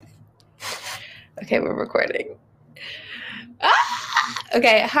Okay, we're recording.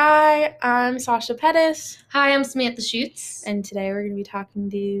 Okay, hi, I'm Sasha Pettis. Hi, I'm Samantha Schutz. And today we're going to be talking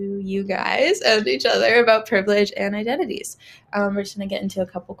to you guys and each other about privilege and identities. We're just going to get into a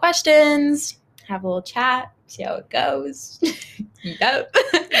couple questions, have a little chat, see how it goes. Yep.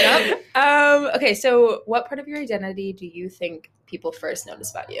 Okay, so what part of your identity do you think people first notice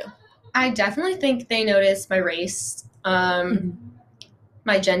about you? I definitely think they notice my race,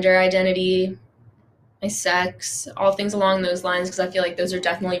 my gender identity, my sex, all things along those lines, because I feel like those are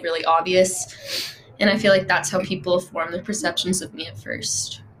definitely really obvious. And I feel like that's how people form their perceptions of me at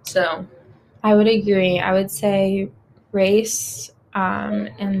first. So I would agree. I would say race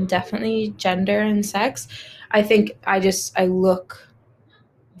and definitely gender and sex. I think I look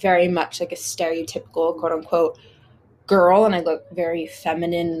very much like a stereotypical quote unquote girl, and I look very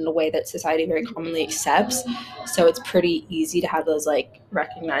feminine in a way that society very commonly accepts. So it's pretty easy to have those like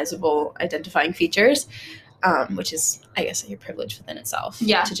recognizable identifying features, which is, I guess, your privilege within itself.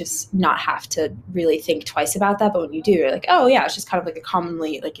 Yeah. To just not have to really think twice about that. But when you do, you're like, oh yeah, it's just kind of like a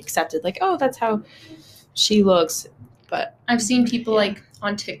commonly like accepted, like, oh, that's how she looks. But I've seen people like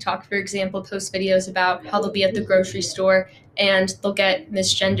on TikTok, for example, post videos about how they'll be at the grocery store and they'll get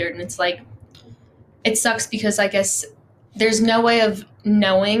misgendered. And it's like, it sucks because I guess there's no way of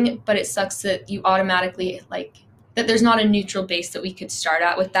knowing, but it sucks that you automatically that there's not a neutral base that we could start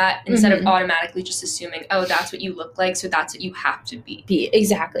at with that instead of automatically just assuming, oh, that's what you look like, so that's what you have to be.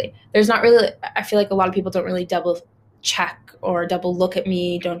 Exactly. There's not really, I feel like a lot of people don't really double check or double look at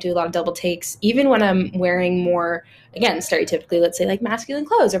me, don't do a lot of double takes, even when I'm wearing more, again, stereotypically, let's say like masculine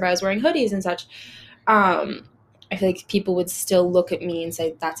clothes, or if I was wearing hoodies and such. I feel like people would still look at me and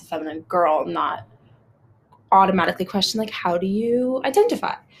say, that's a feminine girl, not automatically question, like, how do you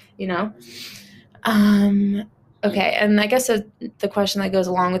identify, you know? Okay, and I guess the question that goes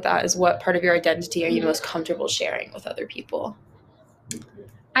along with that is, what part of your identity are you most comfortable sharing with other people?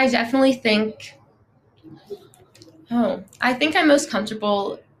 I definitely think, I think I'm most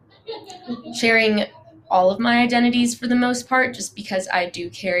comfortable sharing all of my identities for the most part, just because I do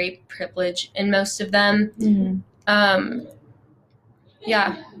carry privilege in most of them.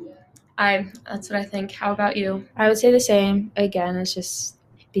 Yeah, that's what I think. How about you? I would say the same. Again, it's just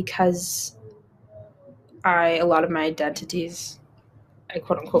because a lot of my identities, I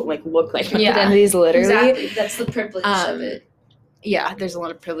quote unquote like look like my identities, literally. Exactly. That's the privilege of it. Yeah, there's a lot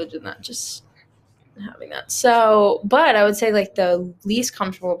of privilege in that, just having that. So, but I would say like the least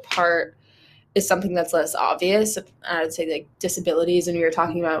comfortable part is something that's less obvious. I would say like disabilities, and we were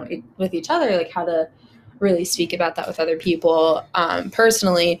talking about with each other, like how to really speak about that with other people.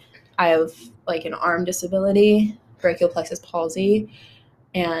 Personally, I have like an arm disability, brachial plexus palsy,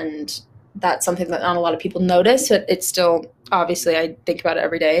 and that's something that not a lot of people notice, but it's still, obviously, I think about it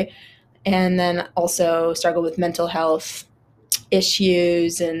every day. And then also struggle with mental health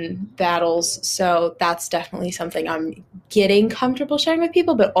issues and battles. So that's definitely something I'm getting comfortable sharing with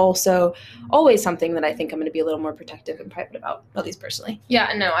people, but also always something that I think I'm going to be a little more protective and private about, at least personally.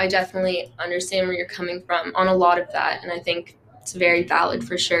 Yeah, no, I definitely understand where you're coming from on a lot of that, and I think it's very valid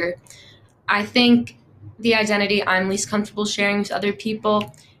for sure. I think the identity I'm least comfortable sharing with other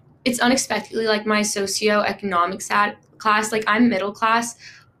people, it's unexpectedly like my socioeconomic class. Like, I'm middle class,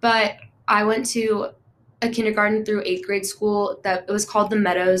 but I went to a kindergarten through 8th grade school that it was called the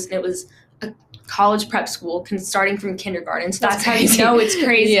Meadows, and it was a college prep school starting from kindergarten. So that's how you know it's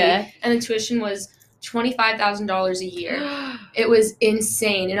crazy. Yeah. And the tuition was $25,000 a year. It was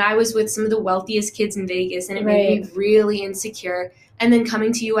insane. And I was with some of the wealthiest kids in Vegas, and it made me really insecure. And then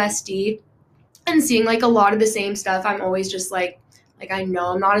coming to USD and seeing like a lot of the same stuff, I'm always just like I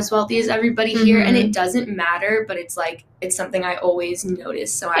know I'm not as wealthy as everybody here, and it doesn't matter, but it's like, it's something I always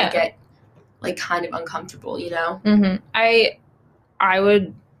notice. So I get like kind of uncomfortable, you know? I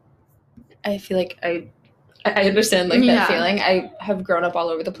feel like I understand like that feeling. I have grown up all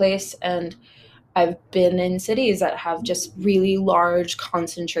over the place, and I've been in cities that have just really large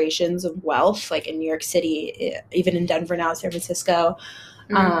concentrations of wealth, like in New York City, even in Denver now, San Francisco,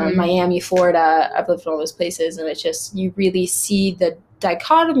 Miami, Florida. I've lived in all those places, and it's just, you really see the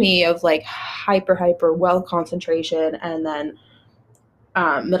dichotomy of like hyper wealth concentration, and then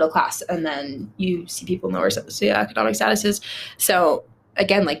middle class, and then you see people in lower socioeconomic statuses. So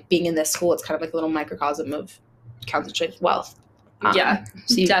again, like being in this school, it's kind of like a little microcosm of concentrated wealth. So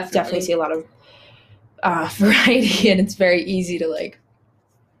you definitely see a lot of variety, and it's very easy to like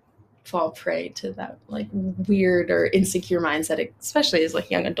fall prey to that like weird or insecure mindset, especially as like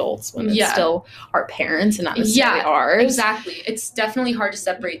young adults, when it's still our parents and not necessarily ours. Exactly. It's definitely hard to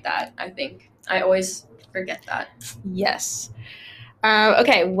separate that, I think. I always forget that. Yes.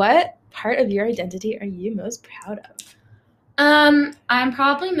 Okay, what part of your identity are you most proud of? I'm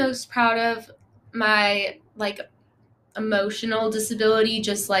probably most proud of my like emotional disability.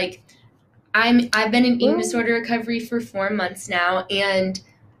 Just like I've been in eating disorder recovery for 4 months now, and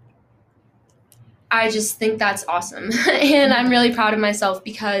I just think that's awesome. And I'm really proud of myself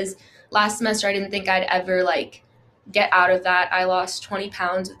because last semester I didn't think I'd ever like get out of that. I lost 20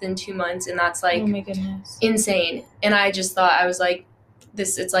 pounds within 2 months, and that's like oh my goodness, insane. And I just thought, I was like,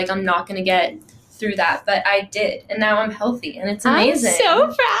 it's like I'm not gonna get through that, but I did, and now I'm healthy, and it's amazing. I'm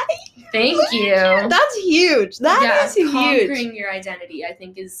so proud of you. Thank you. That's huge. That is huge. Conquering your identity, I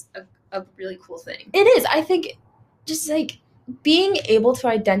think, is a really cool thing. It is. I think just like being able to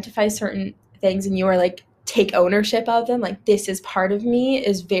identify certain things and you are like take ownership of them, like this is part of me,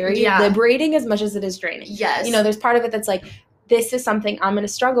 is very liberating as much as it is draining. Yes. You know, there's part of it that's like, this is something I'm going to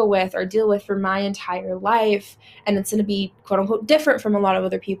struggle with or deal with for my entire life. And it's going to be quote unquote different from a lot of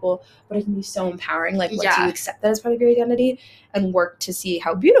other people, but it can be so empowering. Like, once you accept that as part of your identity and work to see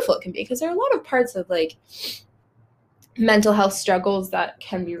how beautiful it can be. Because there are a lot of parts of like mental health struggles that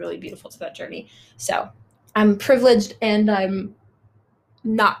can be really beautiful to that journey. So I'm privileged and I'm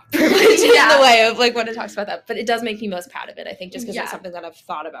not privileged in the way of like when it talks about that, but it does make me most proud of it, I think, just because it's something that I've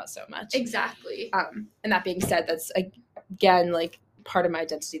thought about so much. Exactly. And that being said, that's again like part of my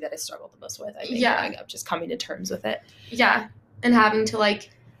identity that I struggled the most with, I think, growing up, just coming to terms with it. Yeah. And having to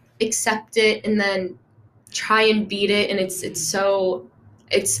like accept it and then try and beat it, and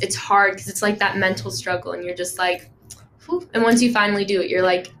it's hard because it's like that mental struggle, and you're just like, whew. And once you finally do it, you're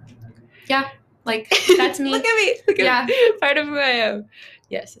like, yeah, like that's me. Look at me. Me. Part of who I am.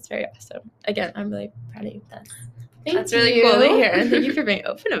 Yes, it's very awesome. Again, I'm really proud of you. That's really cool to hear. And thank you for being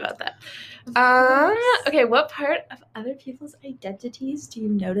open about that. Okay, what part of other people's identities do you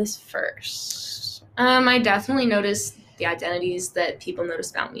notice first? I definitely notice the identities that people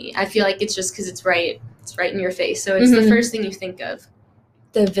notice about me. I feel like it's just because it's right in your face. So it's the first thing you think of.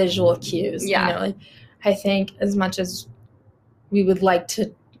 The visual cues. Yeah. You know, like, I think as much as we would like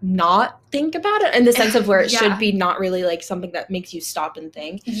to not think about it in the sense of where it should be not really like something that makes you stop and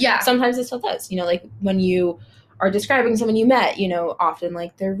think. Yeah. Sometimes it still does. You know, like when you are describing someone you met, you know, often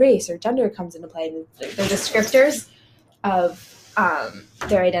like their race or gender comes into play. And they're descriptors of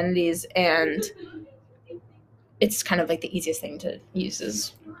their identities, and it's kind of like the easiest thing to use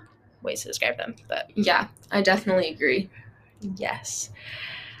as ways to describe them. But yeah, I definitely agree. Yes.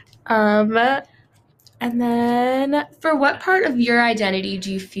 And then, for what part of your identity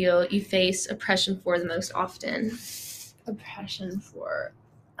do you feel you face oppression for the most often? Oppression for...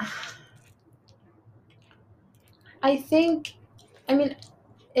 I think, I mean,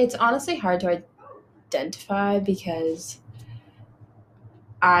 it's honestly hard to identify because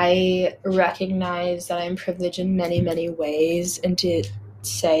I recognize that I'm privileged in many, many ways, and to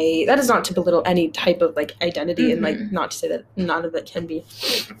say, that is not to belittle any type of, like, identity, and, like, not to say that none of it can be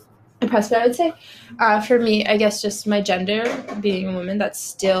oppressed, but I would say, for me, I guess just my gender, being a woman, that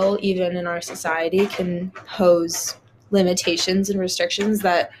still, even in our society, can pose limitations and restrictions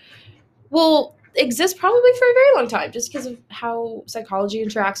that will exist probably for a very long time, just because of how psychology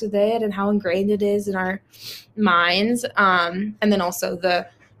interacts with it and how ingrained it is in our minds. And then also the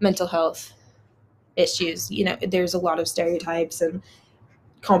mental health issues. You know, there's a lot of stereotypes and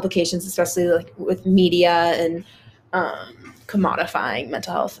complications, especially like with media and commodifying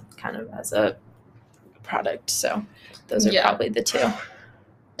mental health kind of as a product. So those are probably the two.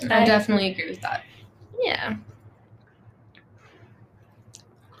 I definitely agree with that. Yeah.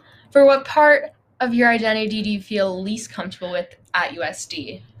 For what part of your identity do you feel least comfortable with at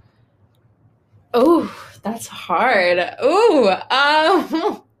USD? Oh, that's hard.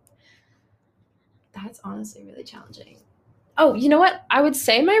 Oh, that's honestly really challenging. Oh, you know what? I would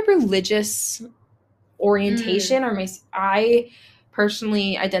say my religious orientation, or I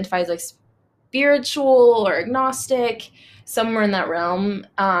personally identify as like spiritual or agnostic, somewhere in that realm.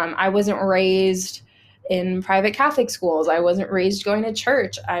 I wasn't raised in private Catholic schools. I wasn't raised going to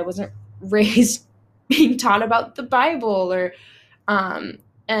church. I wasn't raised being taught about the Bible, or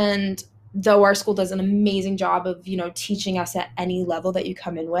and though our school does an amazing job of, you know, teaching us at any level that you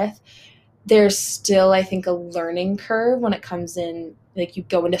come in with, there's still, I think, a learning curve when it comes in, like you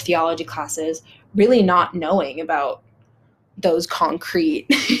go into theology classes really not knowing about those concrete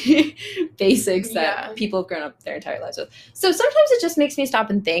basics that people have grown up their entire lives with. So sometimes it just makes me stop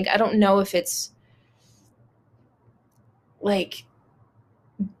and think. I don't know if it's like,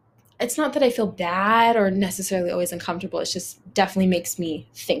 it's not that I feel bad or necessarily always uncomfortable. It just definitely makes me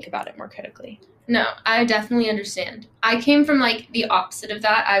think about it more critically. No, I definitely understand. I came from like the opposite of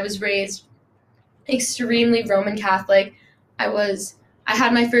that. I was raised extremely Roman Catholic. I I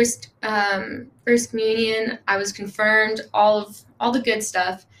had my first communion. I was confirmed, all the good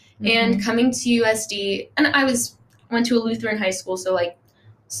stuff. Mm-hmm. And coming to USD, and went to a Lutheran high school, so like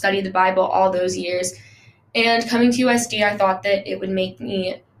studied the Bible all those years. And coming to USD, I thought that it would make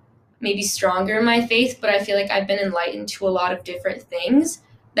me maybe stronger in my faith, but I feel like I've been enlightened to a lot of different things,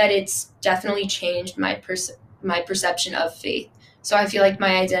 that it's definitely changed my perception of faith. So I feel like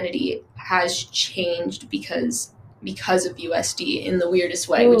my identity has changed because of USD in the weirdest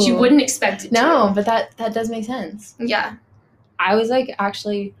way, which you wouldn't expect it to. No, but that does make sense. Yeah. I was like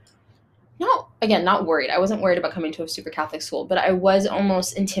actually not worried. I wasn't worried about coming to a super Catholic school, but I was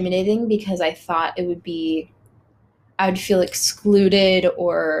almost intimidating because I thought I would feel excluded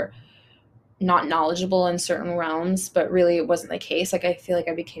or not knowledgeable in certain realms, but really it wasn't the case. Like I feel like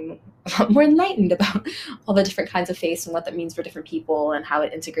I became a lot more enlightened about all the different kinds of faiths and what that means for different people and how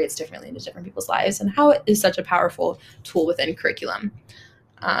it integrates differently into different people's lives and how it is such a powerful tool within curriculum.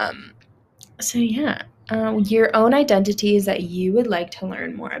 So yeah, your own identities that you would like to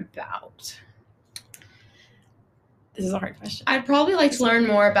learn more about. This is a hard question. I'd probably like to learn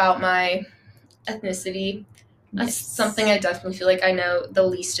more about my ethnicity. That's something I definitely feel like I know the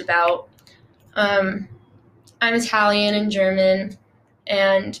least about. I'm Italian and German,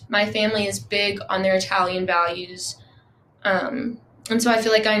 and my family is big on their Italian values. And so I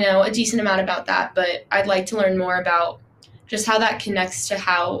feel like I know a decent amount about that, but I'd like to learn more about just how that connects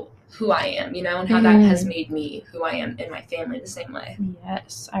to who I am, and how that has made me who I am in my family the same way.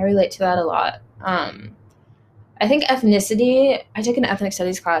 Yes, I relate to that a lot. I think ethnicity, I took an ethnic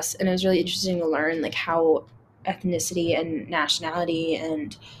studies class, and it was really interesting to learn like how ethnicity and nationality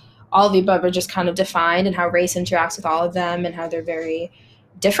and all of the above are just kind of defined, and how race interacts with all of them, and how they're very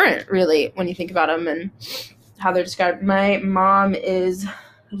different, really, when you think about them, and how they're described. My mom is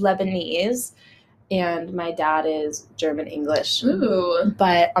Lebanese, and my dad is German English. Ooh.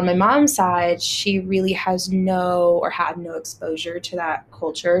 But on my mom's side, she really had no exposure to that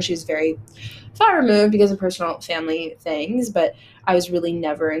culture. She was very far removed because of personal family things, but I was really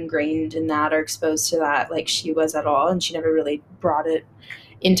never ingrained in that or exposed to that like she was at all, and she never really brought it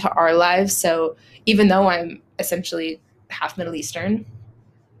into our lives. So even though I'm essentially half Middle Eastern,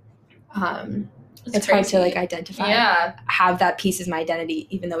 it's hard to like identify. Yeah. Have that piece as my identity,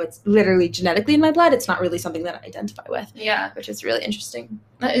 even though it's literally genetically in my blood. It's not really something that I identify with. Yeah. Which is really interesting.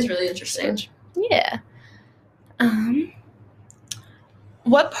 That is really interesting. Yeah.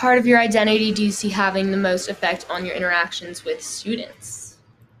 What part of your identity do you see having the most effect on your interactions with students?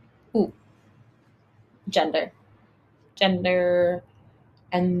 Ooh. Gender,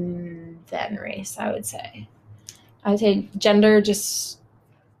 and then race, I would say. I would say gender just,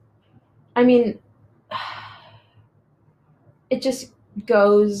 I mean, it just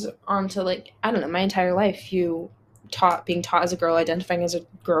goes on to like, I don't know, my entire life, being taught as a girl, identifying as a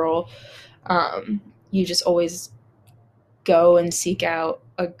girl, you just always go and seek out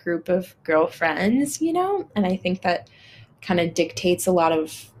a group of girlfriends, and I think that kind of dictates a lot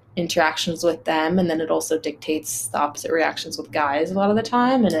of interactions with them, and then it also dictates the opposite reactions with guys a lot of the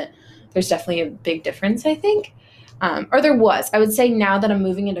time, and there's definitely a big difference, I think. Or there was. I would say now that I'm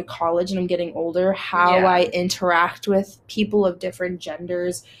moving into college and I'm getting older, how I interact with people of different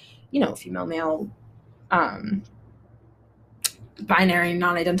genders, female, male, binary,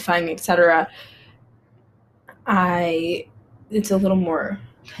 non-identifying, etc., it's a little more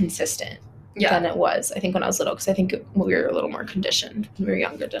consistent than it was, I think, when I was little, because I think we were a little more conditioned when we were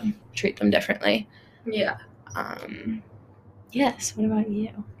younger to treat them differently. Yeah. Yes. What about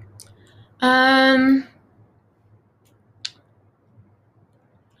you? I'd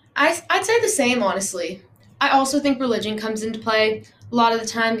say the same, honestly. I also think religion comes into play a lot of the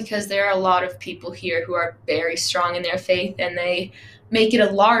time, because there are a lot of people here who are very strong in their faith, and they make it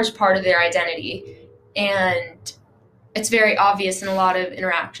a large part of their identity, and it's very obvious in a lot of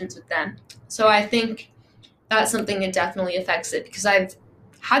interactions with them. So I think that's something that definitely affects it, because I've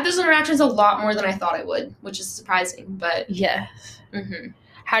had those interactions a lot more than I thought I would, which is surprising, but... Yes. Mm-hmm.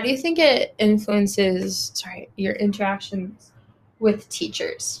 How do you think it influences, your interactions with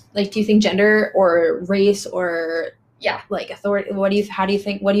teachers? Like, do you think gender or race or like authority, what do you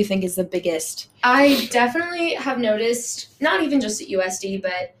think is the biggest? I definitely have noticed, not even just at USD,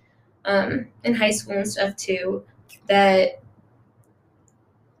 but in high school and stuff too, that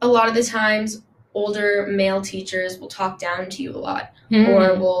a lot of the times older male teachers will talk down to you a lot,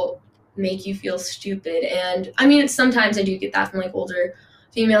 or will make you feel stupid. And I mean, sometimes I do get that from like older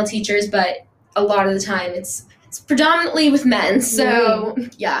female teachers, but a lot of the time it's predominantly with men. So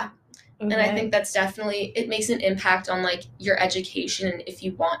yeah. Okay. And I think that's definitely, it makes an impact on like your education, and if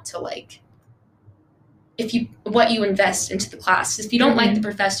you want to what you invest into the class. If you don't like the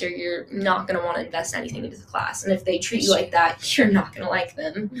professor, you're not going to want to invest anything into the class. And if they treat you like that, you're not going to like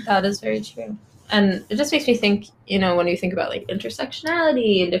them. That is very true. And it just makes me think, when you think about like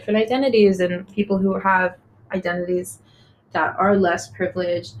intersectionality and different identities and people who have identities that are less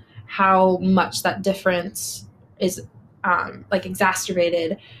privileged, how much that difference is like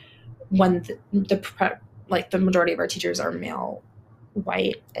exacerbated when the majority of our teachers are male,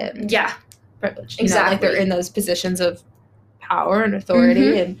 white, and privileged. Exactly. Like they're in those positions of power and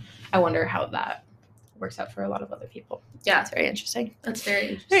authority, and I wonder how that works out for a lot of other people. Yeah, it's very interesting. That's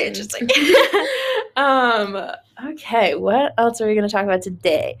very interesting. Okay, what else are we going to talk about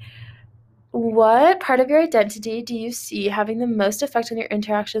today? What part of your identity do you see having the most effect on your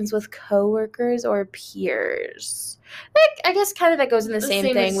interactions with coworkers or peers? Like, I guess kind of that goes in the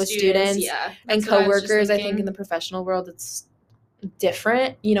same thing with students and coworkers. I think in the professional world, it's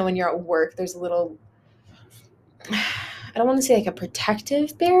different. When you're at work, there's a little, I don't want to say like a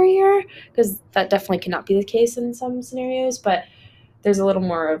protective barrier, because that definitely cannot be the case in some scenarios, but there's a little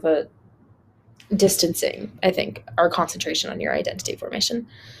more of a distancing, I think, or concentration on your identity formation.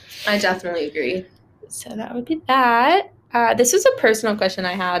 I definitely agree. So that would be that. This was a personal question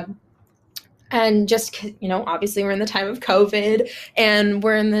I had. And just, obviously we're in the time of COVID, and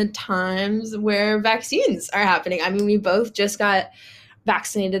we're in the times where vaccines are happening. I mean, we both just got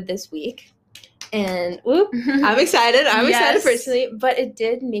vaccinated this week. And I'm excited. I'm excited personally. But it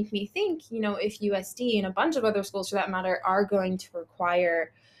did make me think, if USD and a bunch of other schools for that matter are going to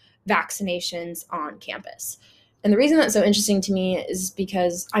require vaccinations on campus. And the reason that's so interesting to me is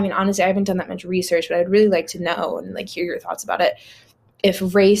because, honestly, I haven't done that much research, but I'd really like to know and hear your thoughts about it.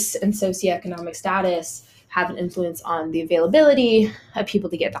 If race and socioeconomic status have an influence on the availability of people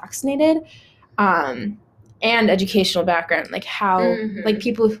to get vaccinated, and educational background, like how,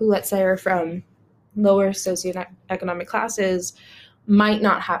 people who, let's say, are from lower socioeconomic classes might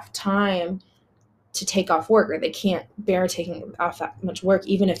not have time to take off work, or they can't bear taking off that much work,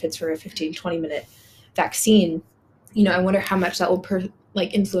 even if it's for a 15, 20-minute vaccine. I wonder how much that will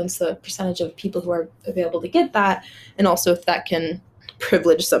influence the percentage of people who are available to get that, and also if that can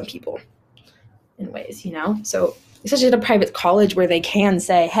privilege some people in ways, So especially at a private college where they can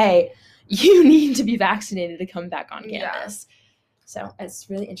say, hey, you need to be vaccinated to come back on campus. So it's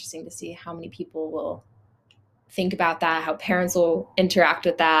really interesting to see how many people will think about that, how parents will interact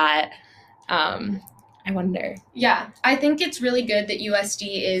with that. I wonder. Yeah, I think it's really good that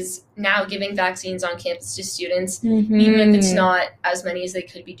USD is now giving vaccines on campus to students, even if it's not as many as they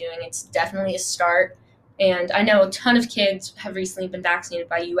could be doing. It's definitely a start. And I know a ton of kids have recently been vaccinated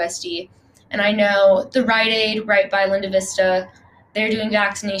by USD. And I know the Rite Aid right by Linda Vista, they're doing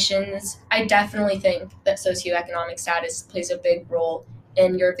vaccinations. I definitely think that socioeconomic status plays a big role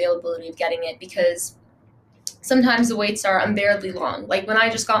in your availability of getting it, because sometimes the waits are unbearably long. Like when I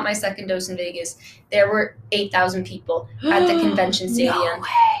just got my second dose in Vegas, there were 8,000 people at the convention stadium. No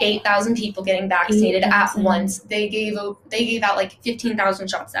 8,000 people getting vaccinated 8, at once. They gave out 15,000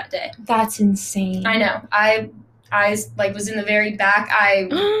 shots that day. That's insane. I know. I was in the very back.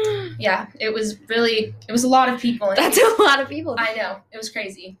 It was a lot of people. That's a lot of people. I know. It was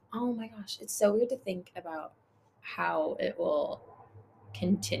crazy. Oh my gosh. It's so weird to think about how it will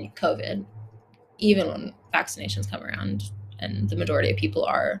continue, COVID, even when vaccinations come around and the majority of people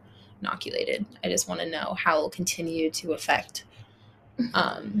are inoculated. I just want to know how it will continue to affect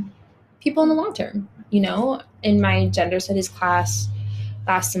people in the long term. In my gender studies class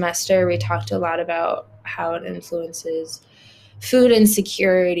last semester, we talked a lot about how it influences food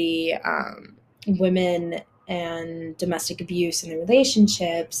insecurity, women and domestic abuse in their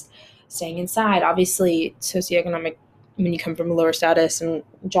relationships, staying inside. Obviously, socioeconomic, when you come from a lower status and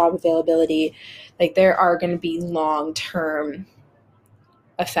job availability, there are going to be long-term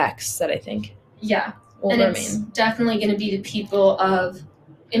effects that I think will remain. It's definitely going to be the people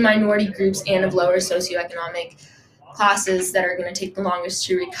in minority groups and of lower socioeconomic classes that are going to take the longest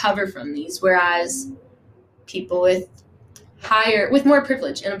to recover from these, whereas people with more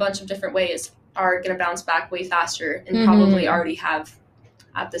privilege in a bunch of different ways are going to bounce back way faster and probably already have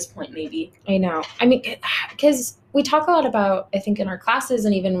at this point, maybe. I know. Because we talk a lot about, I think in our classes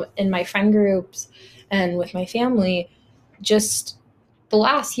and even in my friend groups and with my family, just the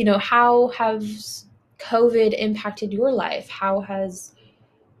last, how has COVID impacted your life?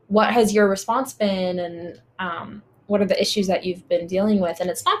 What has your response been? And what are the issues that you've been dealing with? And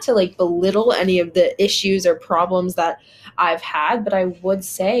it's not to belittle any of the issues or problems that I've had, but I would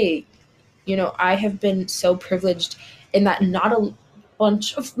say, I have been so privileged in that not a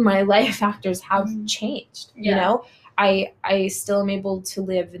bunch of my life factors have changed. I still am able to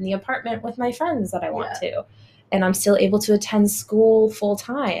live in the apartment with my friends that I want to. And I'm still able to attend school full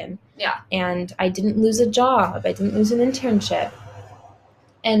time. Yeah. And I didn't lose a job. I didn't lose an internship.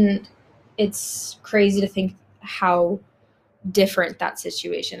 And it's crazy to think how different that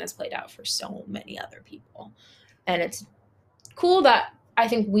situation has played out for so many other people. And it's cool that I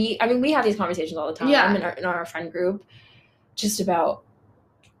think we have these conversations all the time in our friend group just about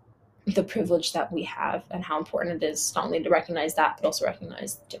the privilege that we have and how important it is not only to recognize that, but also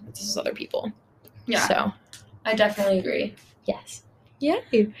recognize the differences of other people. Yeah. So I definitely agree. Yes. Yeah.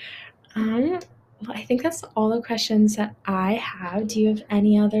 Well, I think that's all the questions that I have. Do you have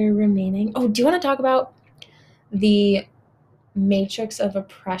any other remaining? Oh, do you want to talk about the matrix of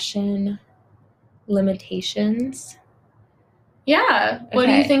oppression limitations? Yeah. What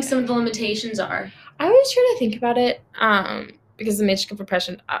do you think some of the limitations are? I always try to think about it because the matrix of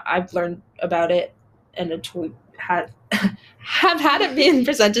oppression, I've learned about it and have had it being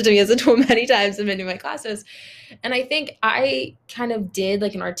presented to me as a tool many times in many of my classes. And I think I kind of did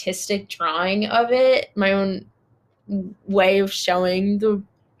like an artistic drawing of it, my own way of showing the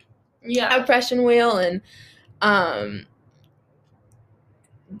oppression wheel. And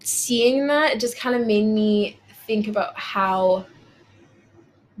seeing that, it just kind of made me think about how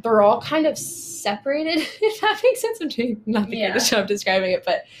they're all kind of separated, if that makes sense. I'm doing not the greatest job describing it,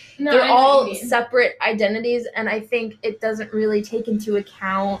 but they're all separate identities, and I think it doesn't really take into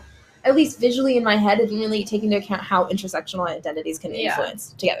account, at least visually in my head, it didn't really take into account how intersectional identities can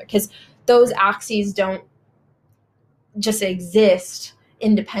influence together, because those axes don't just exist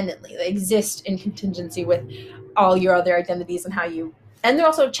independently. They exist in contingency with all your other identities and how you, and they're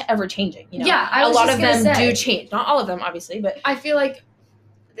also ever changing, you know? Yeah, a lot of them do change. Not all of them, obviously, but I feel like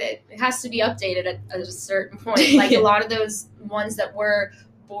it has to be updated at a certain point. Like a lot of those ones that were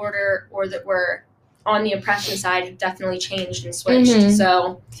border or that were on the oppression side have definitely changed and switched. Mm-hmm.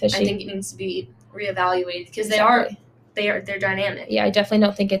 So I think it needs to be reevaluated because they're dynamic. Yeah, I definitely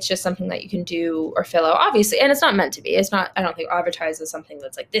don't think it's just something that you can do or fill out, obviously, and it's not meant to be. It's not. I don't think advertised as something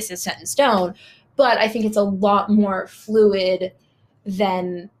that's like this is set in stone, but I think it's a lot more fluid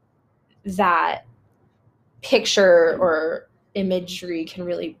than that picture or imagery can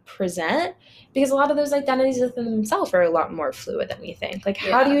really present, because a lot of those identities within themselves are a lot more fluid than we think. Like,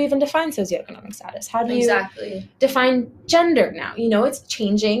 how do you even define socioeconomic status? How do you define gender now? You know, it's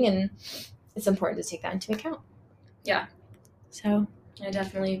changing, and it's important to take that into account. Yeah. So I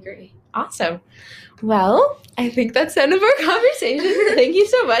definitely agree. Awesome. Well, I think that's the end of our conversation. Thank you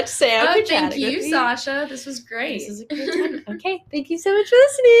so much, Sam, for chatting with me. Thank you, Sasha. This was great. This is a great time. Okay. Thank you so much for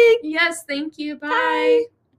listening. Yes, thank you. Bye.